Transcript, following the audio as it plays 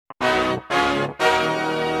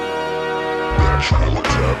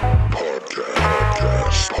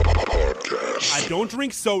I don't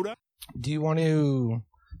drink soda. Do you want to...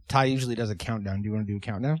 Ty usually does a countdown. Do you want to do a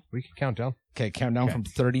countdown? We can count down. Okay, countdown from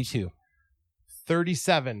 32.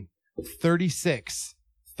 37, 36,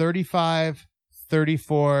 35,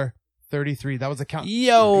 34, 33. That was a count.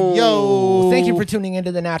 Yo! Thank you for tuning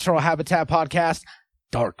into the Natural Habitat Podcast,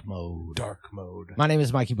 Dark Mode. Dark Mode. My name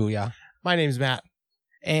is Mikey Booyah. My name's Matt.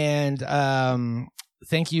 And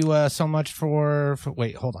thank you so much for...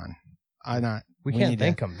 Wait, hold on. We can't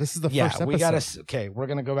thank them. This is the first episode. We gotta... Okay, we're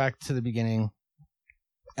going to go back to the beginning.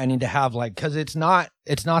 I need to have because it's not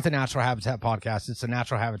the Natural Habitat Podcast. It's the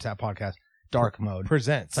Natural Habitat Podcast Dark Mode.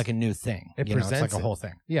 Presents. It's like a new thing. It presents. It's like a whole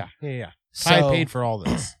thing. Yeah. So, I paid for all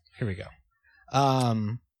this. Here we go.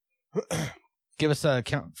 Give us a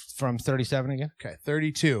count from 37 again. Okay.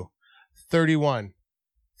 32, 31,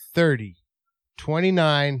 30,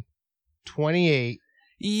 29, 28.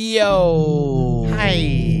 Yo!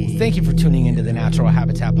 Hi. Thank you for tuning into the Natural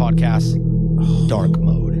Habitat Podcast Dark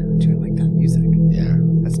Mode. Dude, I like that music. Yeah.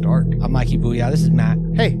 That's dark. I'm Mikey Booyah. This is Matt.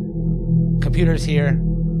 Hey. Computer's here.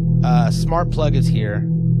 Smart Plug is here.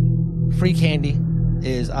 Free Candy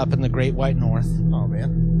is up in the Great White North. Oh,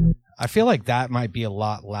 man. I feel like that might be a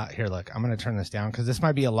lot loud. Here, look. I'm going to turn this down because this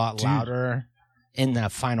might be a lot louder in the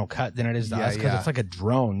final cut than it is to us because it's like a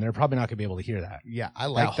drone. They're probably not going to be able to hear that. Yeah, I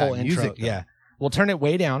like that whole music. Intro. Yeah. We'll turn it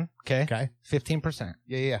way down. Okay. Okay. 15%.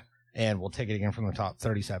 Yeah. And we'll take it again from the top.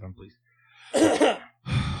 37, please.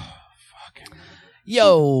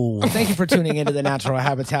 Yo, thank you for tuning into the Natural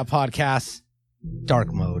Habitat Podcast,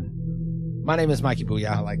 Dark Mode. My name is Mikey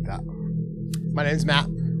Booyah. I like that. My name's Matt.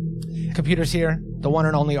 Computer's here, the one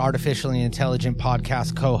and only artificially intelligent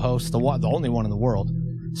podcast co-host, the only one in the world.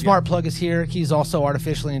 Smart Plug is here. He's also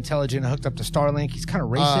artificially intelligent, hooked up to Starlink. He's kind of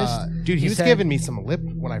racist. Dude, he was giving me some lip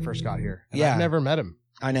when I first got here. I've never met him.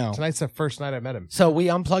 I know. Tonight's the first night I met him. So we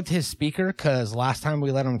unplugged his speaker because last time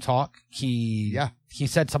we let him talk, he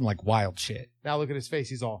said some like wild shit. Now look at his face.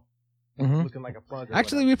 He's all looking like a plug.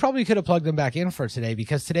 Actually, we probably could have plugged him back in for today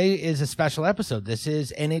because today is a special episode. This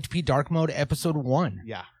is NHP Dark Mode episode 1.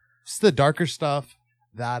 Yeah. It's the darker stuff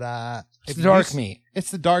that it's the dark meat.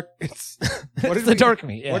 It's the dark it's dark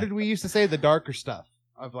meat. Yeah. What did we used to say? The darker stuff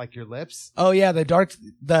of like your lips? Oh yeah, the dark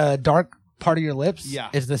part of your lips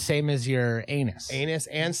is the same as your anus.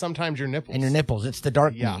 And sometimes your nipples. And your nipples. It's the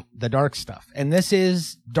dark meat, the dark stuff. And this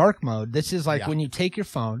is dark mode. This is like when you take your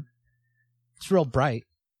phone, it's real bright.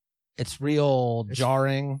 It's real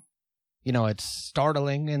jarring. You know, it's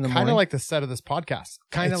startling in the morning. Kind of like the set of this podcast.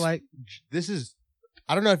 Kind of like... This is...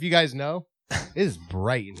 I don't know if you guys know. It is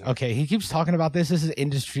bright. Okay, he keeps talking about this. This is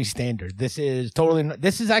industry standard. This is totally...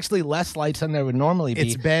 This is actually less lights than there would normally be.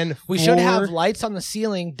 It's been... We should have lights on the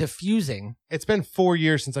ceiling diffusing. It's been 4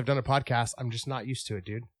 years since I've done a podcast. I'm just not used to it,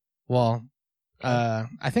 dude. Well,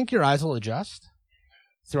 I think your eyes will adjust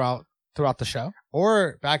throughout the show.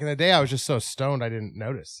 Or back in the day, I was just so stoned I didn't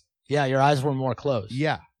notice. Yeah, your eyes were more closed.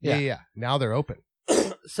 Yeah. Now they're open.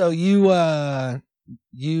 So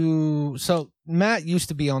so Matt used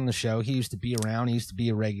to be on the show. He used to be around. He used to be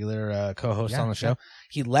a regular co-host on the show.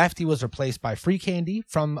 He left. He was replaced by Free Candy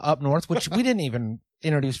from up north, which we didn't even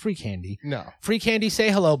introduce Free Candy. No. Free Candy, say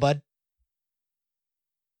hello, bud.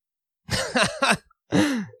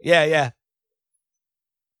 Yeah.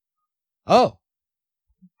 Oh.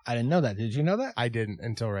 I didn't know that. Did you know that? I didn't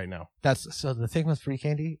until right now. So the thing with Free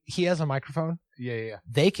Candy, he has a microphone. Yeah.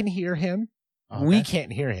 They can hear him. Okay. We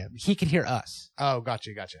can't hear him. He can hear us. Oh, gotcha.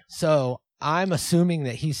 So I'm assuming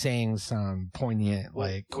that he's saying some poignant,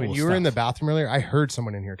 like, cool When you were in the bathroom earlier, I heard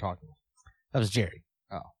someone in here talking. That was Jerry.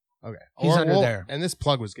 Oh, okay. He's under there. And this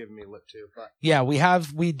plug was giving me a lip too. But. Yeah,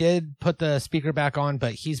 we did put the speaker back on,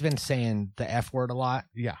 but he's been saying the F word a lot.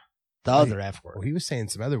 Yeah. The other F word. Well, he was saying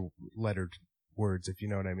some other lettered words, if you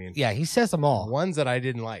know what I mean. Yeah, he says them all. Ones that I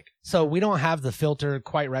didn't like. So we don't have the filter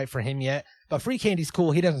quite right for him yet. But Free Candy's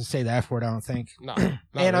cool. He doesn't say the F word, I don't think. No. And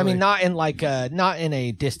really. I mean, not in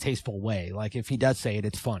a distasteful way. Like if he does say it,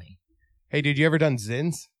 it's funny. Hey, dude, you ever done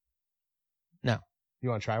Zins? No. You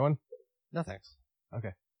want to try one? No, thanks.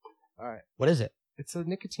 Okay. All right. What is it? It's a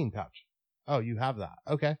nicotine pouch. Oh, you have that.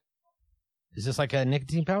 Okay. Is this like a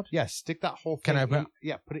nicotine pouch? Yeah, stick that whole thing. Can I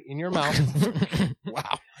put it in your mouth.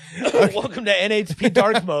 Wow. Welcome to NHP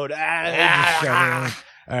Dark Mode. All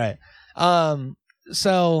right.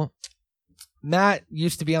 So Matt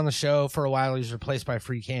used to be on the show for a while. He was replaced by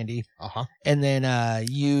Free Candy. Uh-huh. And then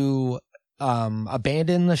you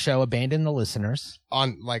abandoned the show, abandoned the listeners.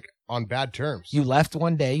 On bad terms. You left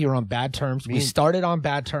one day. You were on bad terms. We started on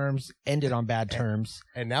bad terms, ended on bad terms.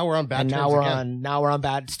 And now we're on bad terms now we're on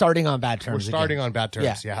bad, starting on bad terms. We're starting on bad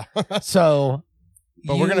terms, yeah. So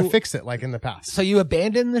But we're going to fix it like in the past. So you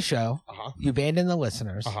abandoned the show. You abandoned the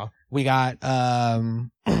listeners. We got,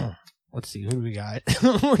 let's see, who do we got?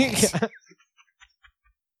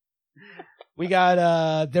 we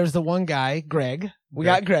got, there's the one guy, Greg. We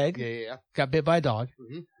got Greg. Yeah. Got bit by a dog.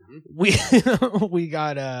 We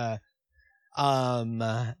got,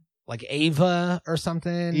 like Ava or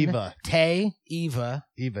something. Eva Tay.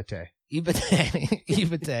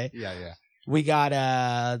 Yeah. We got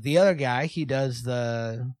the other guy. He does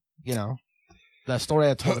the story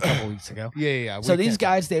I told a couple weeks ago. Yeah. So these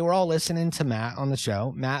guys, they were all listening to Matt on the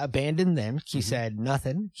show. Matt abandoned them. He said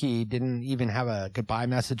nothing. He didn't even have a goodbye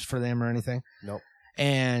message for them or anything. Nope.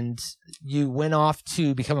 And you went off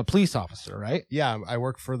to become a police officer, right? Yeah, I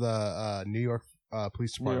work for the New York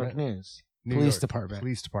Police Department. New York News.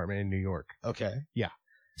 Police Department in New York. Okay. Yeah.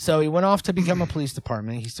 So he went off to become a police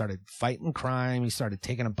department. He started fighting crime. He started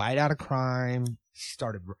taking a bite out of crime. He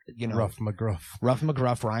started, Rough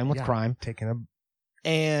McGruff, rhyme with crime. Taking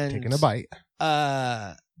a bite.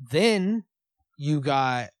 Then you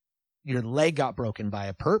got, your leg got broken by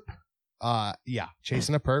a perp. Yeah.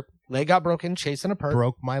 Chasing a perp. Leg got broken, chasing a perp.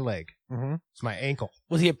 Broke my leg. Mm-hmm. It's my ankle.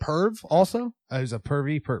 Was he a perv also? It was a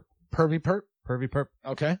pervy perp. Pervy perp.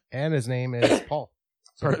 Okay. And his name is Paul.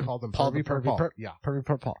 So I called him Paul. Yeah. Pervy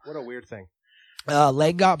perp Paul. What a weird thing.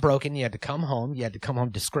 Leg got broken. You had to come home.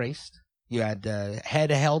 Disgraced. You had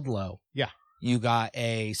head held low. Yeah. You got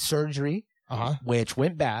a surgery, which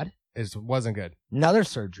went bad. It wasn't good. Another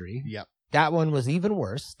surgery. Yep. That one was even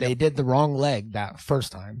worse. They did the wrong leg that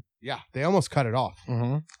first time. Yeah, they almost cut it off.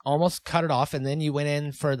 Mm-hmm. Almost cut it off, and then you went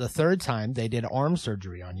in for the third time. They did arm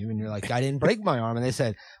surgery on you, and you're like, I didn't break my arm. And they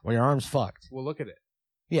said, well, your arm's fucked. Well, look at it.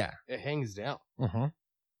 Yeah. It hangs down. Mm-hmm.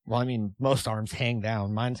 Well, I mean, most arms hang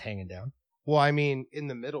down. Mine's hanging down. Well, I mean, in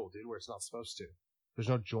the middle, dude, where it's not supposed to. There's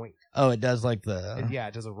no joint. Oh, it does like the...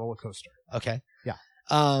 it does a roller coaster. Okay. Yeah.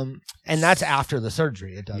 And that's after the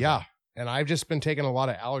surgery. It does. Yeah. That. And I've just been taking a lot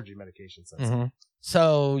of allergy medication since then.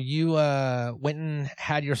 So you went and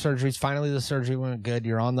had your surgeries. Finally, the surgery went good.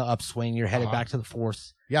 You're on the upswing. You're headed back to the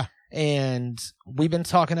force. Yeah. And we've been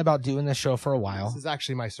talking about doing this show for a while. This is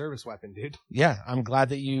actually my service weapon, dude. Yeah. I'm glad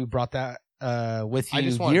that you brought that with you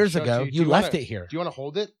just years ago. You left it here. Do you want to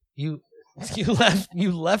hold it? You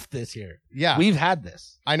left this here. Yeah. We've had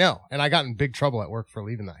this. I know. And I got in big trouble at work for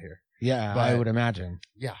leaving that here. Yeah, I would imagine.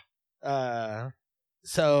 Yeah.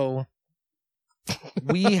 So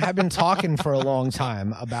we have been talking for a long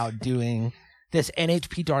time about doing this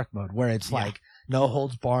NHP Dark Mode where it's like no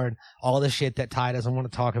holds barred, all the shit that Ty doesn't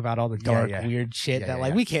want to talk about, all the dark, weird shit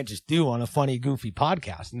that we can't just do on a funny, goofy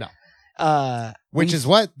podcast. No. Which is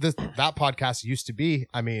what that podcast used to be.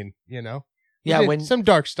 I mean, yeah, when some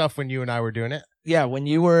dark stuff when you and I were doing it. Yeah, when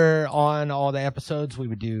you were on all the episodes, we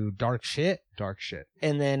would do dark shit.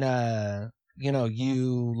 And then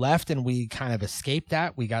you left and we kind of escaped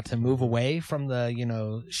that. We got to move away from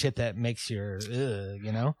the, shit that makes your,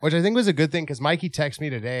 Which I think was a good thing because Mikey texted me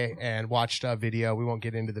today and watched a video. We won't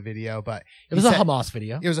get into the video, but it was a Hamas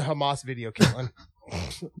video. It was a Hamas video, Caitlin.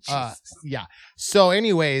 Yeah. So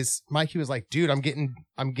anyways, Mikey was like, dude, I'm getting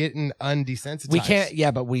undesensitized. We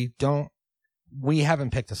can't, but we haven't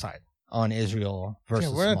picked a side on Eiriel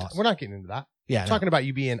versus Hamas. We're not getting into that. Yeah, talking about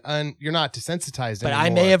you being you're not desensitized but anymore. I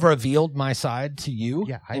may have revealed my side to you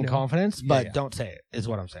in confidence, but don't say it, is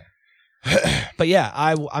what I'm saying. But yeah,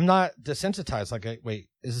 I'm not desensitized. Like, wait,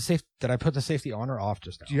 is it safe? Did I put the safety on or off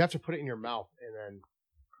just now? Do you have to put it in your mouth and then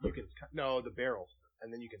you can, the barrel,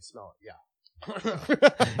 and then you can smell it. Yeah.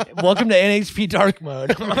 Welcome to NHP Dark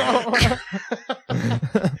Mode.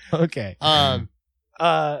 Okay.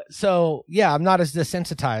 So yeah, I'm not as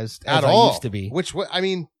desensitized as I used to be. Which, I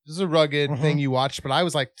mean, this is a rugged thing you watched, but I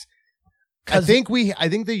was like, I think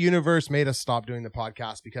the universe made us stop doing the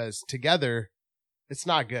podcast because together, it's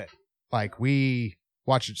not good. Like we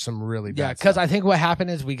watched some really bad because I think what happened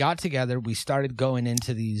is we got together, we started going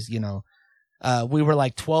into these, we were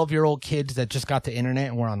like 12-year-old kids that just got the internet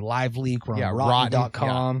and we're on Live Leak, we're on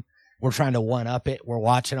Rotten.com. Yeah. We're trying to one up it. We're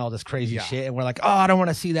watching all this crazy shit, and we're like, "Oh, I don't want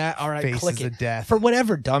to see that." All right, Faces click it. Of death. For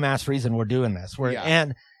whatever dumbass reason, we're doing this.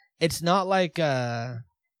 And it's not like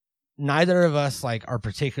neither of us like are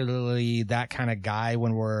particularly that kind of guy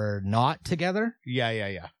when we're not together.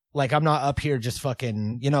 Yeah. Like I'm not up here just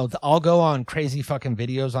fucking. I'll go on crazy fucking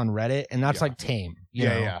videos on Reddit, and that's like tame. You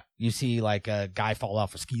know? You see like a guy fall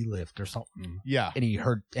off a ski lift or something. Yeah, and he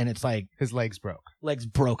hurt, and it's like his legs broke. Legs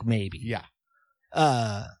broke, maybe. Yeah.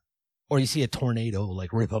 Or you see a tornado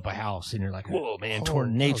like rip up a house, and you're like, "Whoa, man!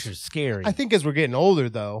 Nature's scary." I think as we're getting older,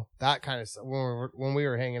 though, that kind of stuff. When we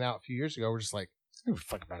were hanging out a few years ago, we're just like,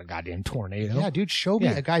 "Fuck about a goddamn tornado." Yeah, dude, show me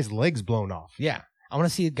a guy's legs blown off. Yeah, I want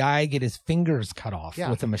to see a guy get his fingers cut off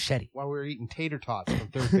with a machete while we were eating tater tots from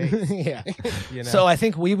third base. Yeah. You know? So I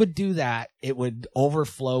think we would do that. It would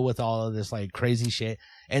overflow with all of this like crazy shit.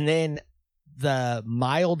 And then the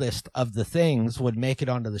mildest of the things would make it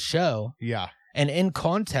onto the show. Yeah. And in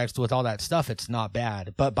context with all that stuff, it's not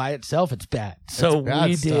bad. But by itself, it's bad. So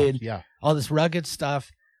we stuff. did all this rugged stuff.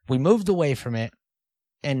 We moved away from it.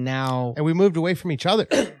 And now... And we moved away from each other.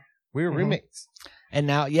 We were roommates. And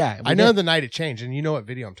now, I know the night it changed, and you know what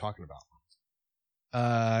video I'm talking about.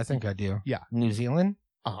 I think I do. Yeah. New Zealand?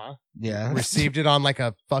 Uh-huh. Yeah. Received it on like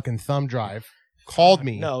a fucking thumb drive. Called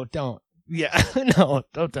me. No, don't. Yeah. No,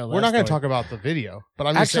 don't tell that We're not going to story. talk about the video, but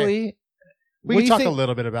I'm just saying, we can talk a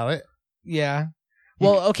little bit about it. Yeah.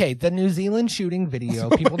 Well, okay, the New Zealand shooting video,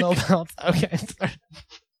 people know about... Okay.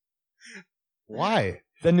 Why?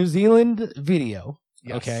 The New Zealand video,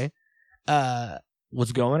 Yes. okay,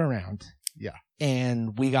 was going around. Yeah.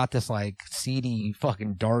 And we got this like seedy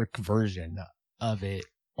fucking dark version of it.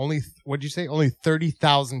 What'd you say? Only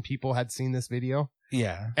 30,000 people had seen this video?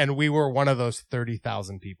 Yeah. And we were one of those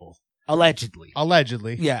 30,000 people. Allegedly.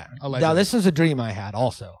 Yeah. Allegedly. Now, this is a dream I had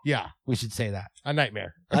also. Yeah. We should say that. A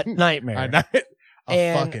nightmare. A nightmare.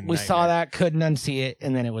 A fucking we nightmare. saw that, couldn't unsee it,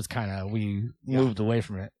 and then it was kind of, we moved away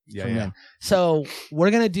from it. Yeah, from yeah. then. So we're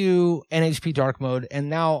going to do NHP Dark Mode, and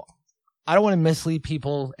now I don't want to mislead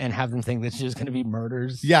people and have them think this is just going to be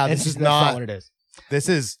murders. Yeah, that's not what it is. This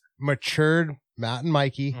is matured Matt and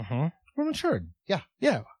Mikey. Mm-hmm. We're matured. Yeah.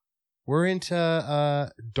 Yeah. We're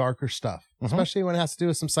into darker stuff, especially when it has to do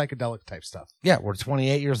with some psychedelic type stuff. Yeah, we're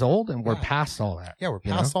 28 years old, and we're past all that. Yeah, we're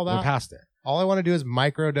past all that. We're past it. All I want to do is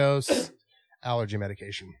microdose allergy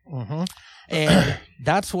medication. Mm-hmm. And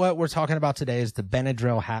that's what we're talking about today is the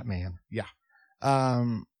Benadryl Hatman. Yeah.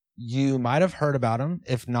 You might have heard about him.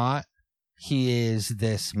 If not, he is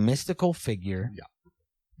this mystical figure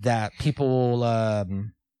that people,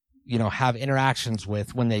 have interactions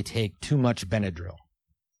with when they take too much Benadryl.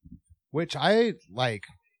 Which I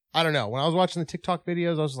don't know. When I was watching the TikTok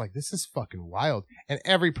videos, I was like, this is fucking wild. And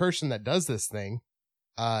every person that does this thing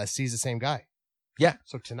sees the same guy. Yeah.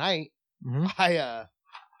 So tonight,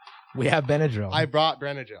 we have Benadryl. I brought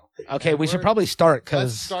Benadryl. Okay, we should probably start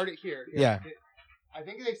because... Let's start it here. Yeah. I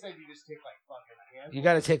think they said you just take like fucking hand. You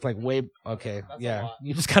got to take like way... Okay, That's yeah.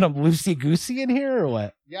 You just kind of loosey-goosey in here or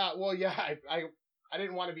what? Yeah, well, yeah. I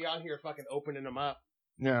didn't want to be on here fucking opening them up.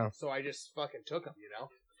 Yeah. So I just fucking took them,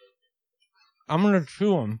 I'm going to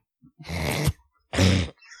chew them.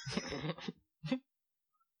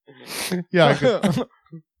 Yeah.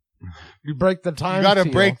 You break the time. You got to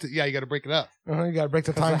seal. break. You got to break it up. You got to break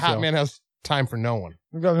the time. The Hatman has time for no one.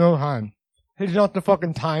 You got no time. He's not the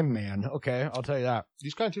fucking time man. Okay, I'll tell you that.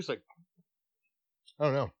 These kind of taste like, I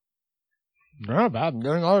don't know. They're not bad.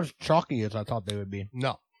 They're not as chalky as I thought they would be.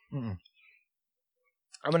 No. Mm-mm.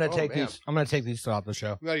 I'm gonna take these. I'm gonna take these throughout the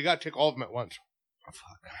show. No, you got to take all of them at once. Oh,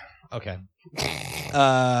 fuck. Okay.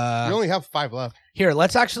 You only have 5 left. Here,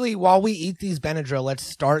 let's actually, while we eat these Benadryl, let's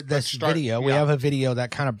start this video. We have a video that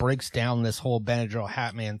kind of breaks down this whole Benadryl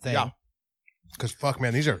Hatman thing. Yeah. Because fuck,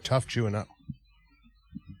 man, these are tough chewing up.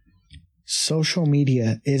 Social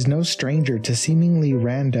media is no stranger to seemingly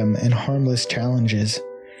random and harmless challenges.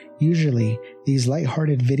 Usually, these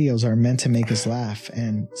lighthearted videos are meant to make us laugh,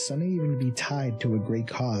 and some may even be tied to a great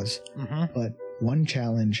cause. But one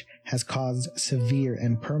challenge has caused severe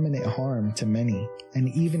and permanent harm to many, and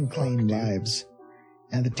even claimed lives.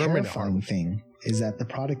 And the terrifying thing is that the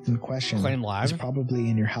product in question is probably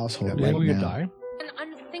in your household right now. An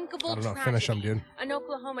unthinkable I don't know. tragedy. Finish them, dude. An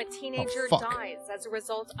Oklahoma teenager dies as a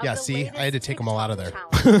result of Yeah, the see? I had to take them all out of there.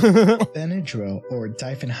 Benadryl, or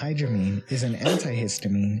diphenhydramine, is an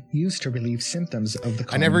antihistamine used to relieve symptoms of the I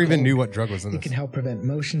common never even cold. knew what drug was in It this. can help prevent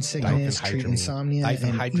motion sickness, treat insomnia,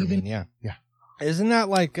 and even... Yeah. Isn't that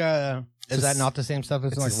like, is that not the same stuff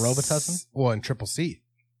as like Robitussin? Well, and triple C.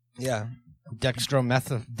 Yeah.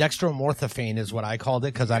 Dextromorphophane is what I called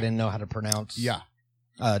it because I didn't know how to pronounce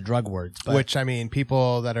drug words. But Which, I mean,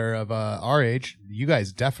 people that are of our age, you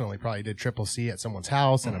guys definitely probably did triple C at someone's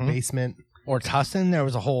house in a basement. Or Tussin. There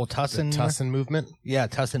was a whole Tussin. The Tussin movement. Yeah,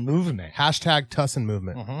 Tussin movement. Hashtag Tussin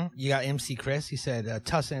movement. You got MC Chris. He said,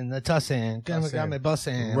 Tussin, the Tussin. Got me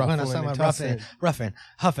bussin'. Ruffin,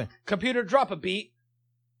 huffin'. Computer, drop a beat.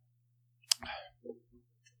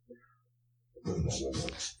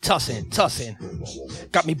 Tussin.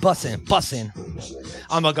 Got me bussin'.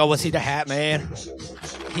 I'm gonna go and see the Hatman.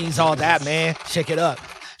 He's all that, man. Shake it up.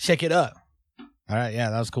 All right, yeah,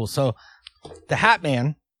 that was cool. So, the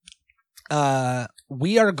Hatman,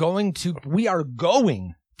 we are going to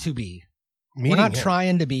be. We're not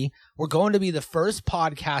trying to be. We're going to be the first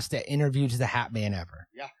podcast that interviews the Hatman ever.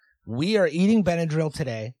 Yeah. We are eating Benadryl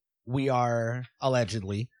today. We are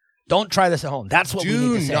allegedly. Don't try this at home. That's what we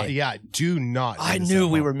need to say. Do not. I knew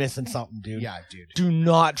we were missing something, dude. Yeah, dude. Do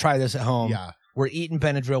not try this at home. Yeah. We're eating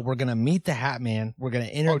Benadryl. We're going to meet the Hatman. We're going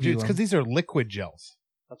to interview dude, it's him. because these are liquid gels.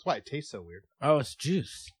 That's why it tastes so weird. Oh, it's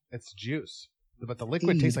juice. It's juice. But the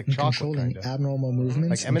liquid tastes like chocolate, kind of. Abnormal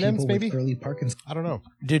movements, like M&Ms, maybe. Early Parkinson's. I don't know.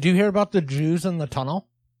 Did you hear about the Jews in the tunnel?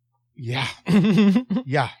 Yeah,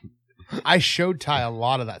 yeah. I showed Ty a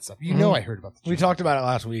lot of that stuff. You know, I heard about. We talked about it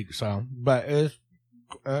last week. So, but it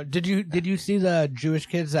was, did you see the Jewish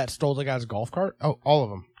kids that stole the guy's golf cart? Oh, all of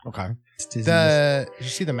them. Okay. Did you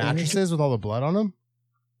see the mattresses with all the blood on them?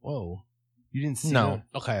 Whoa, you didn't see? No.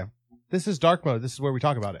 That? Okay. This is dark mode. This is where we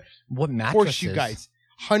talk about it. What mattresses? Of course, you guys.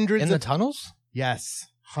 Hundreds in the tunnels. Yes,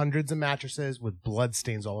 hundreds of mattresses with blood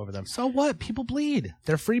stains all over them. So what? People bleed.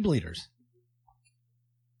 They're free bleeders.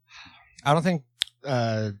 I don't think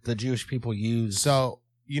the Jewish people use. So,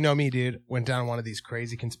 you know me, dude. Went down one of these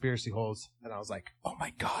crazy conspiracy holes, and I was like, oh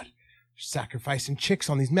my God, sacrificing chicks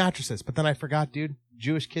on these mattresses. But then I forgot, dude.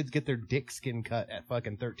 Jewish kids get their dick skin cut at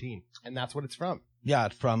fucking 13. And that's what it's from. Yeah,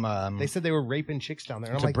 it's from... they said they were raping chicks down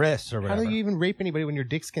there. And I'm like, bris or whatever. How do you even rape anybody when your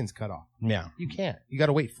dick skin's cut off? Yeah. You can't. You got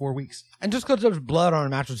to wait 4 weeks. And just because there's blood on a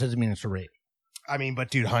mattress doesn't mean it's a rape. I mean, but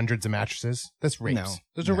dude, hundreds of mattresses. That's rapes. No.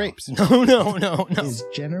 Those are rapes. No. Is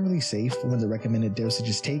generally safe when the recommended dosage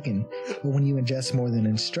is taken, but when you ingest more than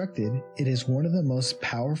instructed, it is one of the most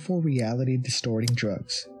powerful reality distorting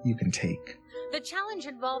drugs you can take. The challenge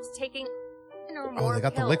involves taking or Oh, more they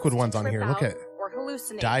got the pills liquid ones to on trip here. Look out at or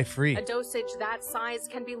hallucinate. Die free. A dosage that size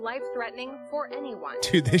can be life-threatening for anyone.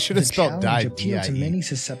 Dude, they should have The spelled die. challenge appealed to many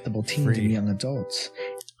susceptible teens Free. and young adults.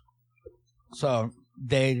 So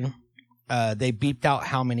they beeped out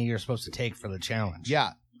how many you're supposed to take for the challenge.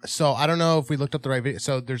 Yeah. So I don't know if we looked up the right video.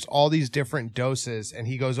 So there's all these different doses, and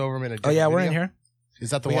he goes over them in a different we're video. in here.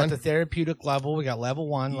 Is that the we one? got the therapeutic level. We got level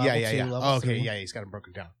 1, level 2, yeah. level Oh, okay, 3. yeah, he's got them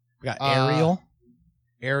broken down. We got Eiriel.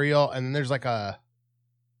 And then there's like a...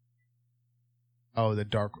 Oh, the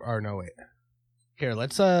dark... Or no, wait. Here,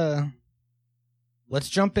 let's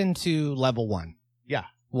jump into level 1. Yeah.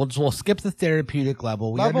 We'll skip the therapeutic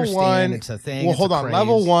level. We Level understand 1, it's a thing. Well, it's hold a on. craze.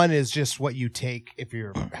 Level 1 is just what you take if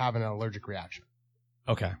you're having an allergic reaction,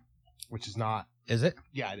 Okay. which is not... Is it?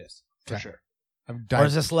 Yeah, it is. For Okay. sure. Or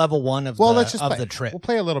is this level 1 of let's just play. the trip? We'll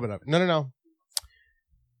play a little bit of it. No.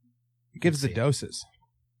 It gives the doses.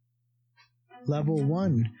 Level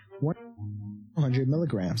 1, 100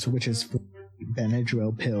 milligrams, which is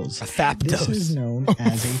Benadryl pills. A FAP This dose. is known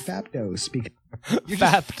as a FAP dose because You're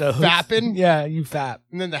FAP just dose. fapping? Yeah, you FAP.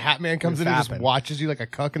 And then the Hatman comes You're in and just fapping. watches you like a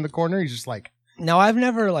cuck in the corner. He's just like... No, I've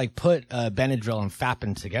never put Benadryl and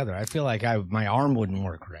fapping together. I feel like my arm wouldn't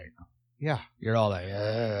work right. Yeah. You're all like,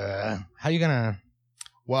 how you gonna?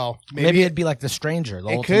 Well, Maybe it'd be like the Stranger. The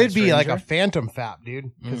it Ultimate could be like a Stranger. phantom fap,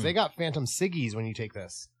 dude. Because Mm. they got phantom ciggies when you take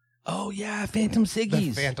this. Oh yeah, Phantom The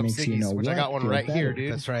Siggies. phantom Makes you ciggies, know which I what? got one Feel right here, better.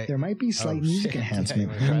 dude. That's right. there might be slight Oh, music shit.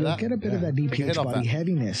 enhancement. Yeah, you wanna try You'll that? get a bit of Yeah. that Take a hit DPH off body that.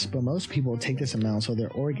 heaviness, but most people take this amount so their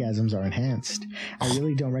orgasms are enhanced. I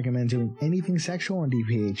really don't recommend doing anything sexual on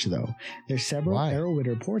DPH though. There's several Why? Eiriel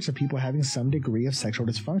reports of people having some degree of sexual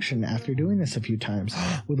dysfunction after doing this a few times,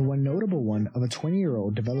 with one notable one of a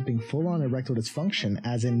 20-year-old developing full-on erectile dysfunction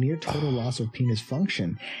as in near total loss of penis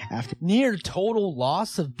function after Near total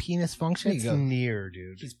loss of penis function. It's You go, near,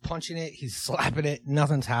 dude. he's punching it, he's slapping it,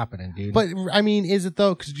 nothing's happening, dude. But I mean, is it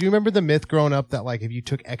though? Because do you remember the myth growing up that like if you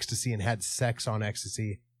took ecstasy and had sex on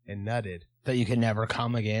ecstasy and nutted, that you can never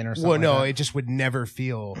come again or something. well, no, like it just would never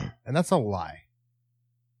feel, and that's a lie.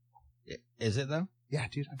 that? Is it though? Yeah,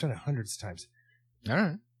 dude, I've done it hundreds of times. All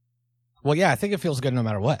right. Well, yeah, I think it feels good no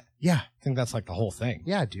matter what. Yeah, I think that's like the whole thing.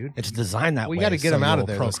 yeah, dude. It's designed that We way. got to get so them out you'll of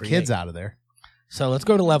there. Those procreate. kids out of there. So let's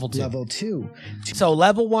go to level 2. level 2. So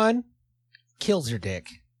level 1 kills your dick.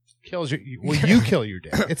 Kills your. Well, you kill your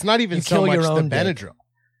dick. It's not even You so kill much your the own dick. Benadryl.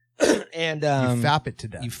 And You fap it to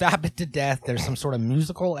death. you fap it to death. There's some sort of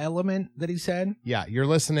musical element that he said. Yeah, you're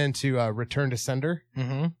listening to Return to Sender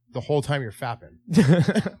Mm-hmm. the whole time you're fapping.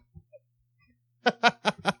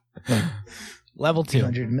 Level 2.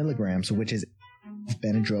 200 milligrams, which is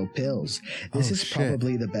Benadryl pills. This Oh, is shit.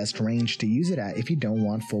 probably the best range to use it at if you don't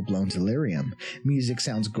want full-blown delirium. Music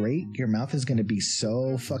sounds great, your mouth is going to be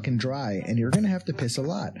so fucking dry, and you're going to have to piss a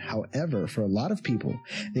lot. However, for a lot of people,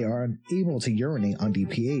 they are unable to urinate on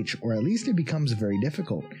DPH, or at least it becomes very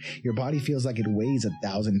difficult. Your body feels like it weighs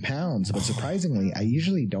 1,000 pounds, but surprisingly, I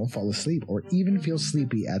usually don't fall asleep or even feel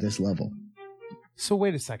sleepy at this level. So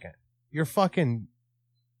wait a second. You're fucking.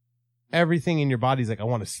 Everything in your body's like, I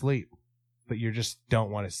want to sleep, but you just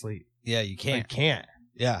don't want to sleep. Yeah, you You can't. can't.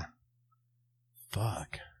 Yeah.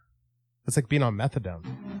 Fuck. It's like being on methadone.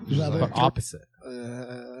 Level But opposite.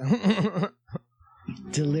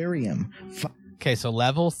 delirium. Okay, so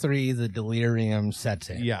level 3, the delirium sets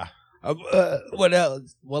in. Yeah. What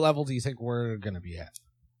else? What level do you think we're gonna be at?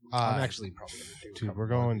 I'm actually probably gonna do. Dude, we're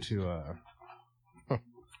going to.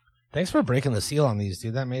 Thanks for breaking the seal on these,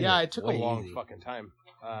 dude. That made It took a long fucking time.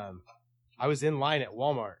 I was in line at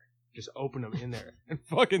Walmart, just open them in there and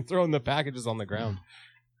fucking throwing the packages on the ground.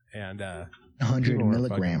 And 100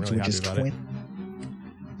 milligrams, really which is 20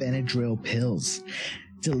 Benadryl pills.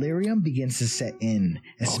 Delirium begins to set in,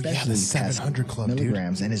 especially the 700 past club,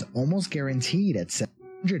 milligrams, and is almost guaranteed at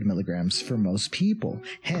 700 milligrams for most people,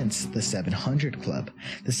 hence the 700 Club.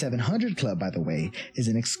 The 700 Club, by the way, is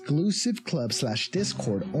an exclusive club /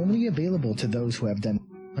 Discord only available to those who have done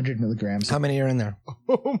 100 milligrams. How many are in there?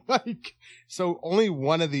 Oh my! So only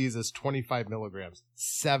one of these is 25 milligrams.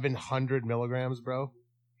 700 milligrams, bro.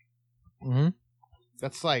 Mm-hmm.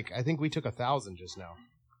 That's like, I think we took 1,000 just now.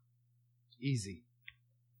 Easy.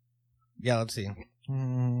 Yeah, let's see.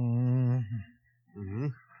 Mm-hmm.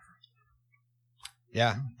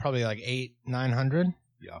 Yeah, probably like 900.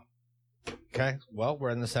 Yeah. Okay, well,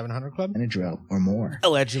 we're in the 700 club. Benadryl or more.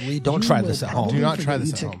 Allegedly, don't You try will this at home. Do not probably try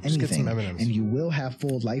forget this you at took home. Just get some anything, M&Ms. and you will have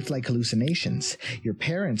full lifelike hallucinations. Your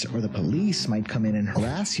parents or the police might come in and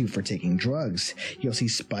harass you for taking drugs. You'll see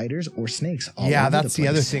spiders or snakes all over that's the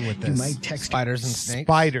other place. thing with You this. might text Spiders and snakes.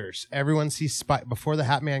 Spiders. Everyone sees before the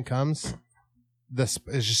Hatman comes. There's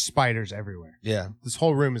just spiders everywhere. Yeah. This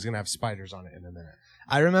whole room is gonna have spiders on it in a minute.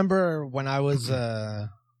 I remember when I was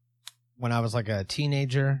like a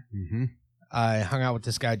teenager, Mm-hmm. I hung out with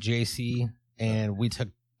this guy JC, and we took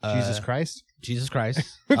Jesus Christ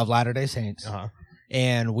of Latter-day Saints, Uh-huh.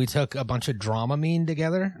 and we took a bunch of Dramamine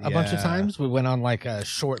together a bunch of Yeah. times. We went on like a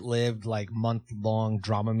short-lived, like month-long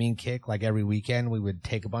Dramamine kick. Like every weekend, we would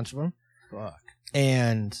take a bunch of them. Fuck.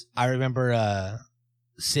 And I remember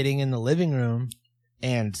sitting in the living room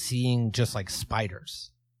and seeing just like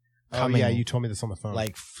spiders. Oh yeah, you told me this on the phone.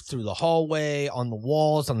 Like through the hallway, on the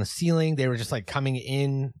walls, on the ceiling. They were just like coming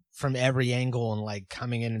in from every angle and like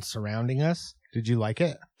coming in and surrounding us. Did you like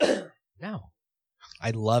it? No.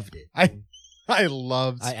 I loved it. I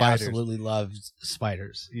loved spiders. I absolutely loved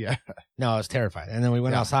spiders. Yeah. No, I was terrified. And then we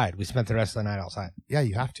went outside. We spent the rest of the night outside. Yeah,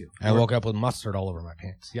 you have to. And I woke up with mustard all over my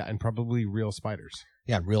pants. Yeah, and probably real spiders.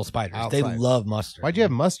 Yeah, real spiders. Outside. They love mustard. Why'd you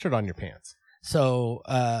have mustard on your pants? So,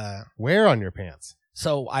 Where on your pants?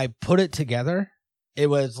 So I put it together. It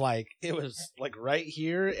was like right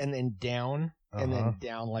here and then down and then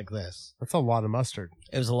down like this. That's a lot of mustard.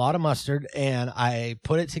 It was a lot of mustard, and I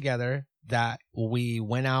put it together that we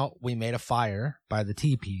went out, we made a fire by the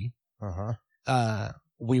teepee.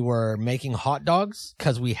 We were making hot dogs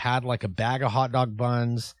because we had like a bag of hot dog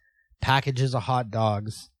buns, packages of hot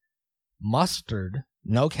dogs, mustard,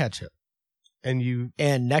 no ketchup.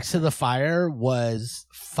 And next to the fire was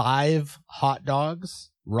 5 hot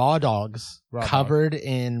dogs, raw dogs, covered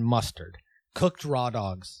in mustard. Cooked raw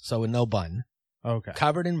dogs, so with no bun. Okay.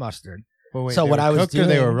 Covered in mustard. Well, wait, so what I was doing, or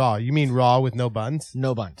they were raw? You mean raw with no buns?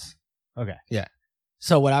 No buns. Okay. Yeah.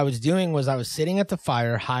 So what I was doing was I was sitting at the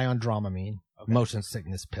fire, high on Dramamine, motion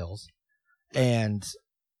sickness pills, and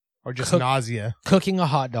or just nausea. Cooking a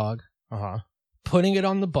hot dog. Putting it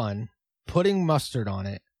on the bun, putting mustard on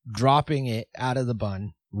it, dropping it out of the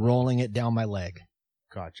bun, rolling it down my leg.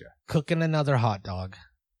 Gotcha. Cooking another hot dog,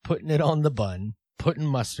 putting it on the bun, putting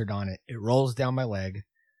mustard on it. It rolls down my leg.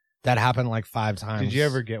 That happened like 5 times. Did you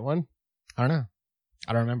ever get one? I don't know.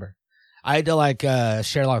 I don't remember. I had to like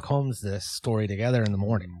Sherlock Holmes this story together in the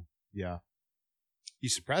morning. Yeah. You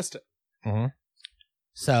suppressed it. Mm-hmm.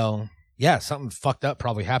 So, yeah, something fucked up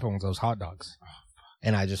probably happened with those hot dogs.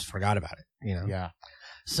 And I just forgot about it, you know? Yeah.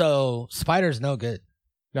 So, spiders no good.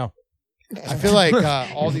 No. I feel like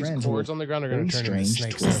all these cords on the ground are going to turn into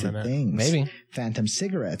snakes in a minute. Things. Maybe. Phantom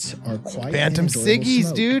cigarettes are quite Phantom an enjoyable ciggies,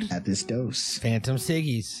 smoke dude. At this dose. Phantom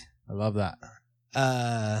ciggies. I love that.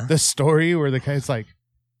 The story where the guy's like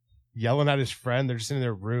yelling at his friend. They're just in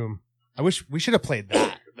their room. I wish we should have played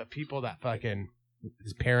that. The people that fucking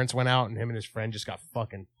his parents went out and him and his friend just got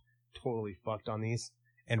fucking totally fucked on these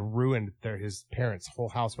and ruined his parents' whole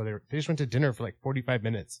house. Where they just went to dinner for like 45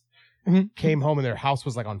 minutes. Came home and their house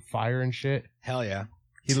was like on fire and shit. Hell yeah.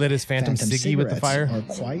 He lit his Phantom ciggy with the fire. Are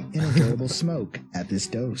quite an enjoyable smoke at this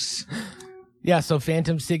dose. Yeah, so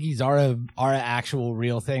Phantom ciggies are an actual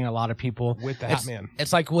real thing. A lot of people with the Hatman.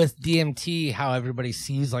 It's like with DMT, how everybody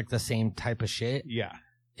sees like the same type of shit. Yeah,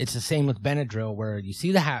 it's the same with Benadryl, where you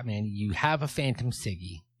see the Hatman, you have a Phantom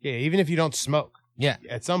ciggy. Yeah, even if you don't smoke. Yeah,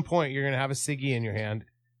 at some point you're gonna have a ciggy in your hand,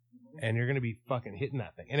 and you're gonna be fucking hitting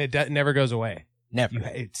that thing, and it never goes away. Never.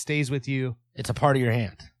 It stays with you. It's a part of your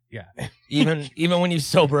hand. Yeah. Even when you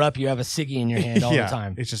sober up, you have a ciggy in your hand all the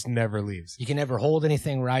time. It just never leaves. You can never hold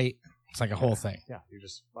anything right. It's like a whole thing. Yeah, you're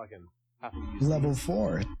just fucking have to use Level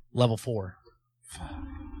 4. Level 4.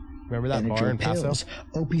 Remember that bar in Paso? Pills.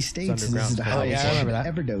 OP states this is the Oh, yeah, I highest you should remember that.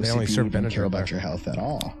 ever dose They only if you serve even Benadryl care about there. your health at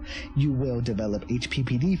all. You will develop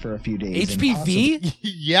HPPD for a few days. and HPV?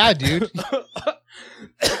 Yeah, dude.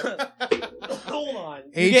 Hold on.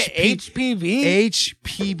 You get HPV?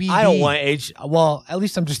 HPBD. I don't want H. Well, at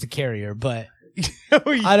least I'm just a carrier, but Oh,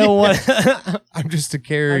 I don't want. I'm just a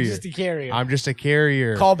carrier. I'm just a carrier. I'm just a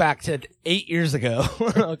carrier. Call back to 8 years ago.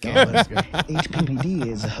 Okay. Oh, that's good. HPPD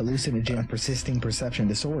is a hallucinogen persisting perception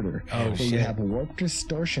disorder. Oh, where shit. you have warped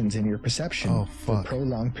distortions in your perception Oh, for fuck.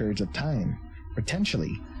 prolonged periods of time.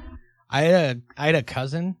 Potentially. I had a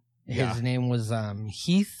cousin. His Yeah. name was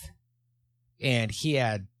Heath, and he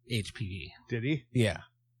had HPV. Did he? Yeah,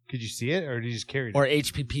 Could you see it, or did he just carry it? or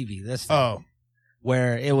HPPV. This thing. Oh.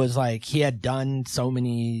 Where it was like he had done so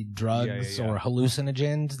many drugs Yeah. or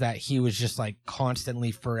hallucinogens that he was just like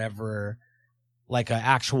constantly forever like an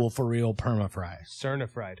actual for real permafry.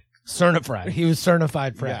 Cernified. He was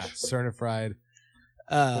certified Yeah, fresh. certified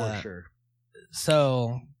Uh, for sure.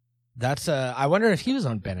 So that's I wonder if he was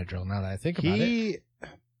on Benadryl now that I think about it.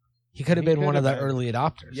 He could have he been one could of the have been. early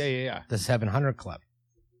adopters. Yeah. The 700 Club.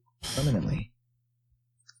 Permanently.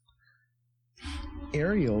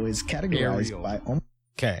 Eiriel is categorized Eiriel. by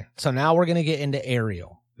Okay, so now we're going to get into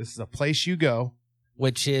Eiriel, This is a place you go.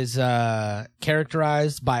 which is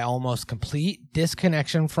characterized by almost complete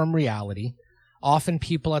disconnection from reality. Often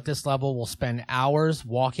people at this level will spend hours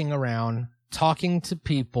walking around, talking to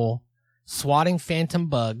people, swatting phantom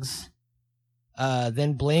bugs,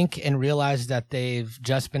 then blink and realize that they've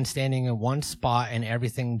just been standing in one spot and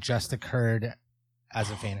everything just occurred as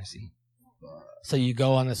a fantasy. So you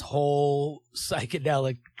go on this whole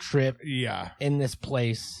psychedelic trip Yeah. in this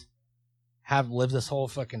place, live this whole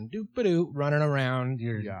fucking doop-a-doop running around.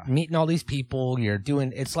 You're meeting all these people. You're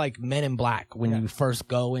doing, it's like Men in Black when you first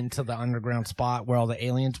go into the underground spot where all the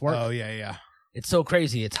aliens work. Oh, yeah. It's so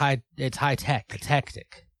crazy. It's high tech. It's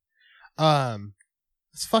hectic.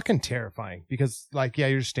 It's fucking terrifying because, like, yeah,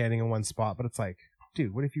 you're standing in one spot, but it's like,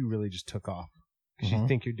 dude, what if you really just took off? Because you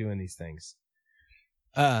think you're doing these things.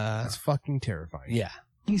 That's fucking terrifying. Yeah.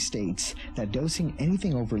 He states that dosing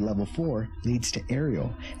anything over level 4 leads to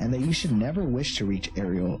Eiriel, and that you should never wish to reach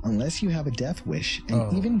Eiriel unless you have a death wish,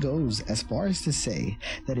 and even goes as far as to say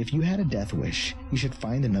that if you had a death wish, you should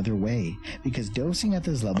find another way, because dosing at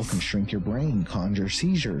this level can shrink your brain, conjure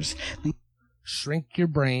seizures. Shrink your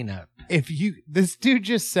brain up. This dude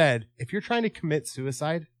just said, if you're trying to commit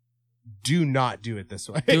suicide, do not do it this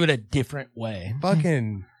way. Do it a different way.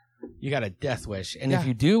 Fucking... You got a death wish. And if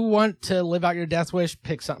you do want to live out your death wish,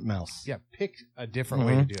 pick something else. Yeah, pick a different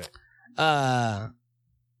way to do it.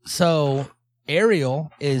 So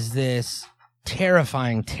Eiriel is this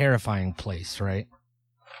terrifying place, right?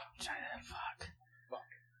 Fuck.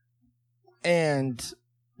 And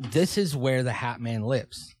this is where the Hatman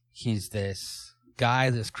lives. He's this guy,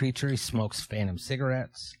 this creature. He smokes phantom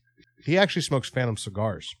cigarettes. He actually smokes phantom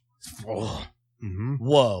cigars. Whoa. Mm-hmm.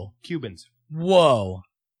 Whoa. Cubans. Whoa.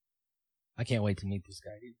 I can't wait to meet this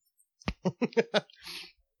guy.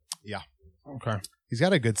 Yeah. Okay. He's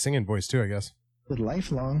got a good singing voice too, I guess. With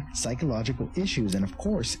lifelong psychological issues and, of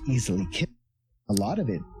course, easily killed. A lot of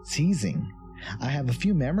it seizing. I have a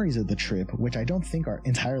few memories of the trip which I don't think are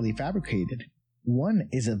entirely fabricated. One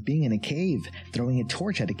is of being in a cave, throwing a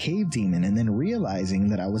torch at a cave demon, and then realizing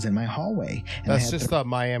that I was in my hallway. And That's just the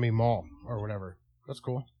Miami Mall or whatever. That's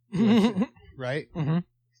cool. Right? Mm-hmm.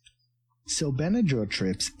 So Benadryl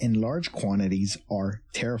trips in large quantities are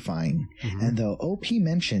terrifying. And though OP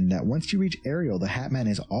mentioned that once you reach Eiriel, the Hatman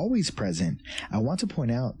is always present, I want to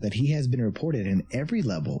point out that he has been reported in every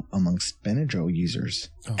level amongst Benadryl users.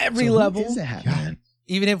 Every So level? who is a Hatman?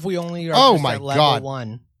 Even if we only are Oh just my at level God.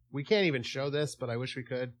 1. We can't even show this, but I wish we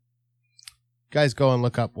could. Guys, go and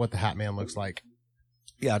look up what the Hatman looks like.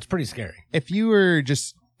 Yeah, it's pretty scary. If you were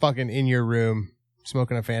just fucking in your room,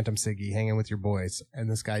 smoking a phantom ciggy, hanging with your boys,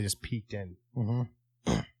 and this guy just peeked in.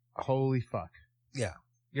 Holy fuck. Yeah.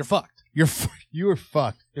 You're fucked. You were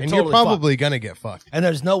fucked. You're and totally you're probably gonna get fucked. And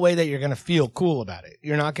there's no way that you're going to feel cool about it.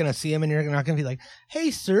 You're not going to see him and you're not going to be like,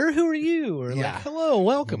 hey, sir, who are you? Or Yeah. like, hello,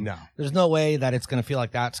 welcome. No. There's no way that it's going to feel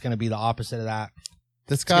like that. It's going to be the opposite of that.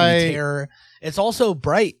 This It's going to be guy, terror. It's also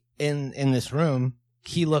bright in this room.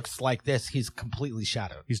 He looks like this. He's completely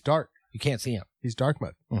shadowed. he's dark. You can't see him. He's dark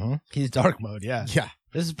mode. He's dark mode, yeah. Yeah.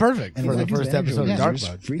 This is perfect And for the like his first Benadryl episode of dark users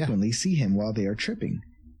mode. frequently see him while they are tripping.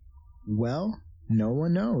 Well, no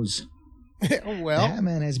one knows. Well, the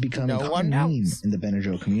Hatman has become no a one common meme knows. in the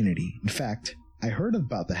Benadryl community. In fact, I heard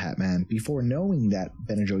about the Hatman before knowing that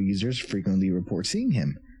Benadryl users frequently report seeing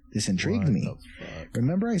him. This intrigued me.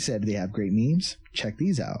 Remember I said they have great memes? Check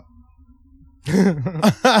these out.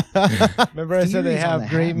 Remember I said they have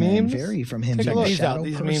great memes? Vary from him Check being a these shadow out.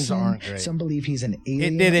 These person. memes aren't great. Some believe he's an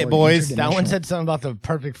alien. It did it, or boys. That one interdimensional. said something about the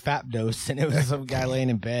perfect fap dose, and it was some guy laying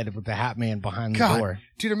in bed with the Hatman behind the door.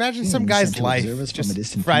 Dude, imagine some Beings guy's sent to life. observe us from a Just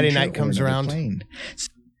distant Friday future night or comes another around, plane.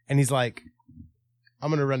 and he's like, I'm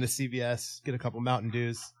going to run to CVS, get a couple Mountain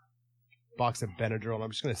Dews, box of Benadryl, and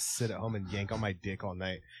I'm just going to sit at home and yank on my dick all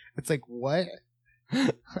night. It's like, what?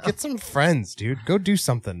 Get some friends, dude. Go do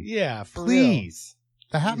something. Yeah, for Please.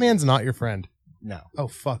 The Hatman's not your friend. real. No. Oh,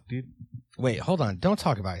 fuck, dude. Wait, hold on. Don't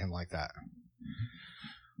talk about him like that.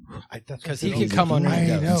 Because he could could come under I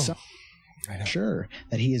the know. ghost. Sure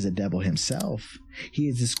that he is a devil himself. He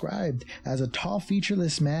is described as a tall,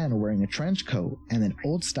 featureless man wearing a trench coat and an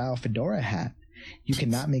old-style fedora hat. You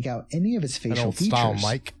cannot make out any of his facial old-style features.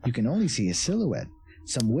 Mike. You can only see his silhouette.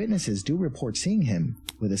 Some witnesses do report seeing him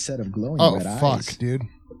with a set of glowing red fuck, eyes. dude.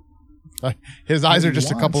 His eyes What are he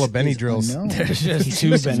just a couple of wants Benny is drills. unknown. There's just He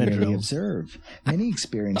two seems to merely Benadryls. observe. Many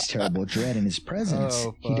experience terrible dread in his presence.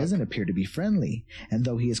 Oh, He fuck. doesn't appear to be friendly, and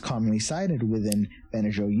though he is commonly cited within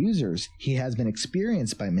Benadryl users, he has been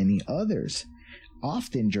experienced by many others,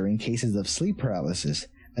 often during cases of sleep paralysis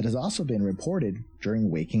that has also been reported during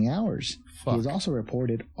waking hours. He is also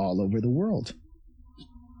reported all over the world.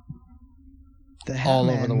 The All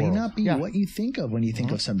over Hatman the may world. not be Yeah. what you think of when you think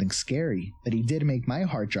of something scary, but he did make my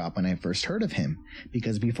heart drop when I first heard of him,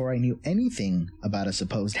 because before I knew anything about a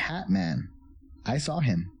supposed Hatman, I saw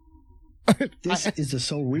him. This is the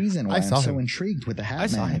sole reason why I I'm saw so him. intrigued with the I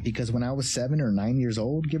saw him. Hatman, because when I was 7 or 9 years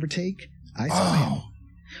old, give or take, I saw him.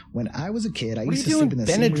 When I was a kid, I What are used you to sleep doing in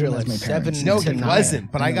the same room Benadryl as at my 7 parents. No, to he 9?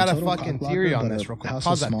 wasn't. But I I'm got a total fucking cockblocker, theory on but this the real quick. house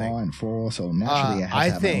Pause was that small thing. and full, so naturally I had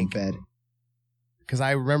to have my own bed. Because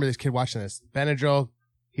I remember this kid watching this. Benadryl,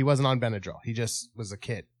 he wasn't on Benadryl. He just was a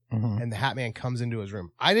kid. Mhm. And the Hatman comes into his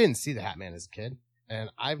room. I didn't see the Hatman as a kid, and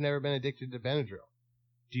I've never been addicted to Benadryl.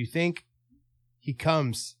 Do you think he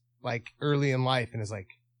comes like early in life and is like,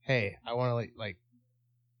 hey, I want to like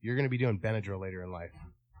you're going to be doing Benadryl later in life,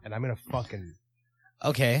 and I'm going to fucking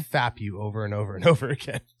Okay. fap you over and over and over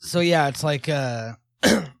again. So, yeah, it's like the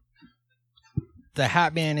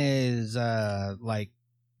Hatman is like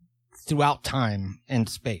throughout time and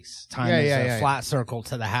space. Time is a flat circle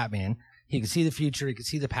to the Hatman. He can see the future. He can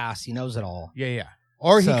see the past. He knows it all. Yeah, yeah.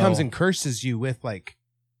 Or he So- comes and curses you with like,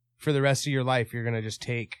 for the rest of your life, you're going to just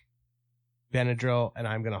take Benadryl and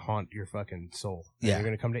I'm going to haunt your fucking soul. And Yeah. You're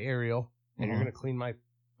going to come to Eiriel and you're Mhm. going to clean my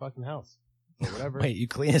fucking house. Or whatever. Wait, you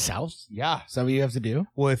clean his house? Yeah. Is that what you have to do?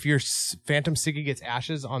 Well, if your Phantom Siggy gets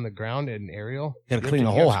ashes on the ground in Eiriel, You gotta you clean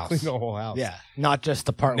have the to whole house. Clean the whole house. Yeah. Not just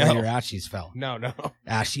the part No. where your ashes fell. No, no.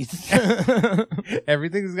 Ashes.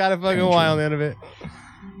 Everything's got a fucking Y on the end of it.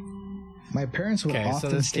 My parents would Okay, so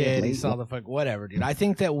often this stay kid, late. he saw the fuck, whatever, dude. I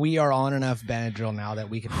think that we are on enough Benadryl now that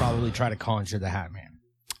we could probably try to conjure the Hatman.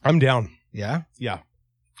 I'm down. Yeah? Yeah.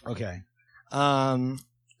 Okay.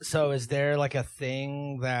 So is there like a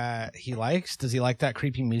thing that he likes? Does he like that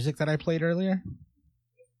creepy music that I played earlier?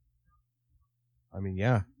 I mean,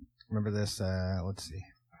 yeah. Remember this? Let's see.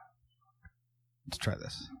 Let's try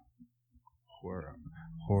this. Horror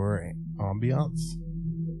ambiance.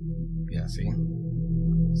 Yeah, see?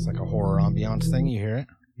 It's like a horror ambiance thing. You hear it?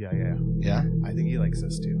 Yeah, yeah. Yeah? I think he likes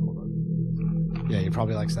this too. Hold on. Yeah, he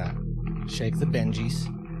probably likes that. Shake the Benjis.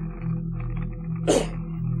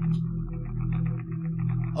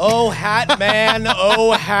 Oh, Hatman.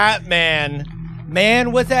 Oh, Hatman.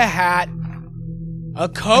 Man with a hat, a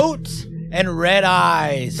coat, and red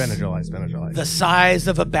eyes. Benadryl eyes, Benadryl eyes. The size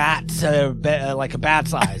of a bat, like a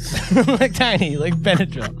bat's eyes. Like tiny, like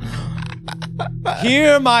Benadryl.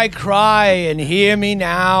 Hear my cry and hear me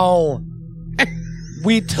now.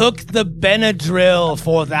 We took the Benadryl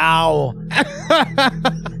for thou.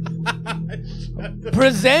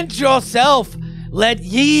 Present yourself, let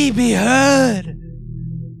ye be heard.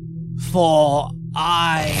 For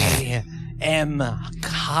I am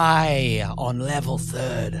Kai on level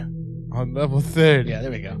 3rd. On level 3rd. Yeah,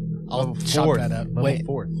 there we go. I'll Level chop 4th. that up. Level Wait,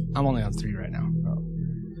 4th. I'm only on 3 right now.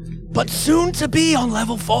 But soon to be on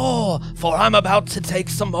level 4, for I'm about to take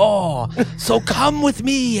some more. So come with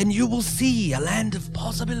me and you will see a land of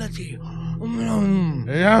possibility.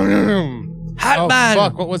 Hatman! Oh,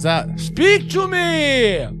 fuck. What was that? Speak to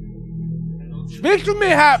me! Speak to me,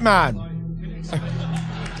 Hatman!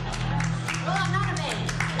 Well, I'm not a man.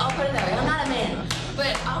 I'll put it that way. I'm not a man.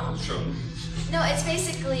 But no, it's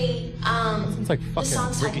basically Sounds like the fucking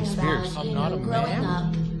song's Britney talking Spears. about I'm not a growing man.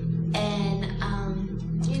 up and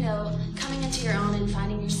coming it to your own and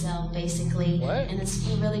finding yourself, basically. What? And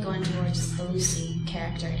you're really going towards the Lucy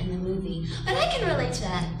character in the movie. But I can relate to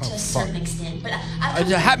that to a certain extent. But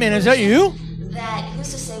Hatman, is that you? That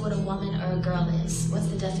who's to say what a woman or a girl is? What's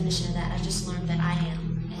the definition of that? I just learned that I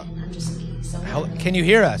am, and I'm just me. So Can you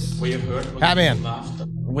hear us? We have heard Hatman.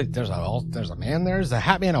 Wait, there's a man there. Is the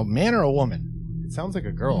Hatman a man or a woman? It sounds like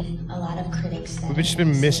a girl. a lot of critics. We've just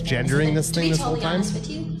been misgendering this thing this whole time. To be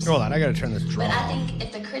totally honest with you. Hold on, I gotta turn this drum But I off. think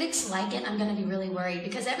if the critics like it, I'm going to be really worried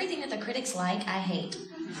because everything that the critics like, I hate.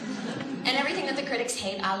 And everything that the critics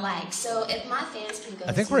hate, I like. So if my fans can go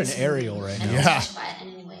I think see we're in this Eiriel movie right and now. be Yeah. touched by it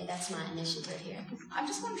in any way, that's my initiative here. I'm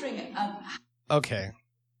just wondering. Okay.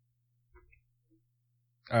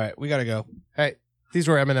 All right, we gotta go. Hey, these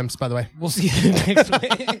were M&Ms, by the way. We'll see you next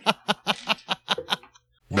week.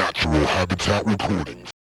 Natural Habitat Recordings.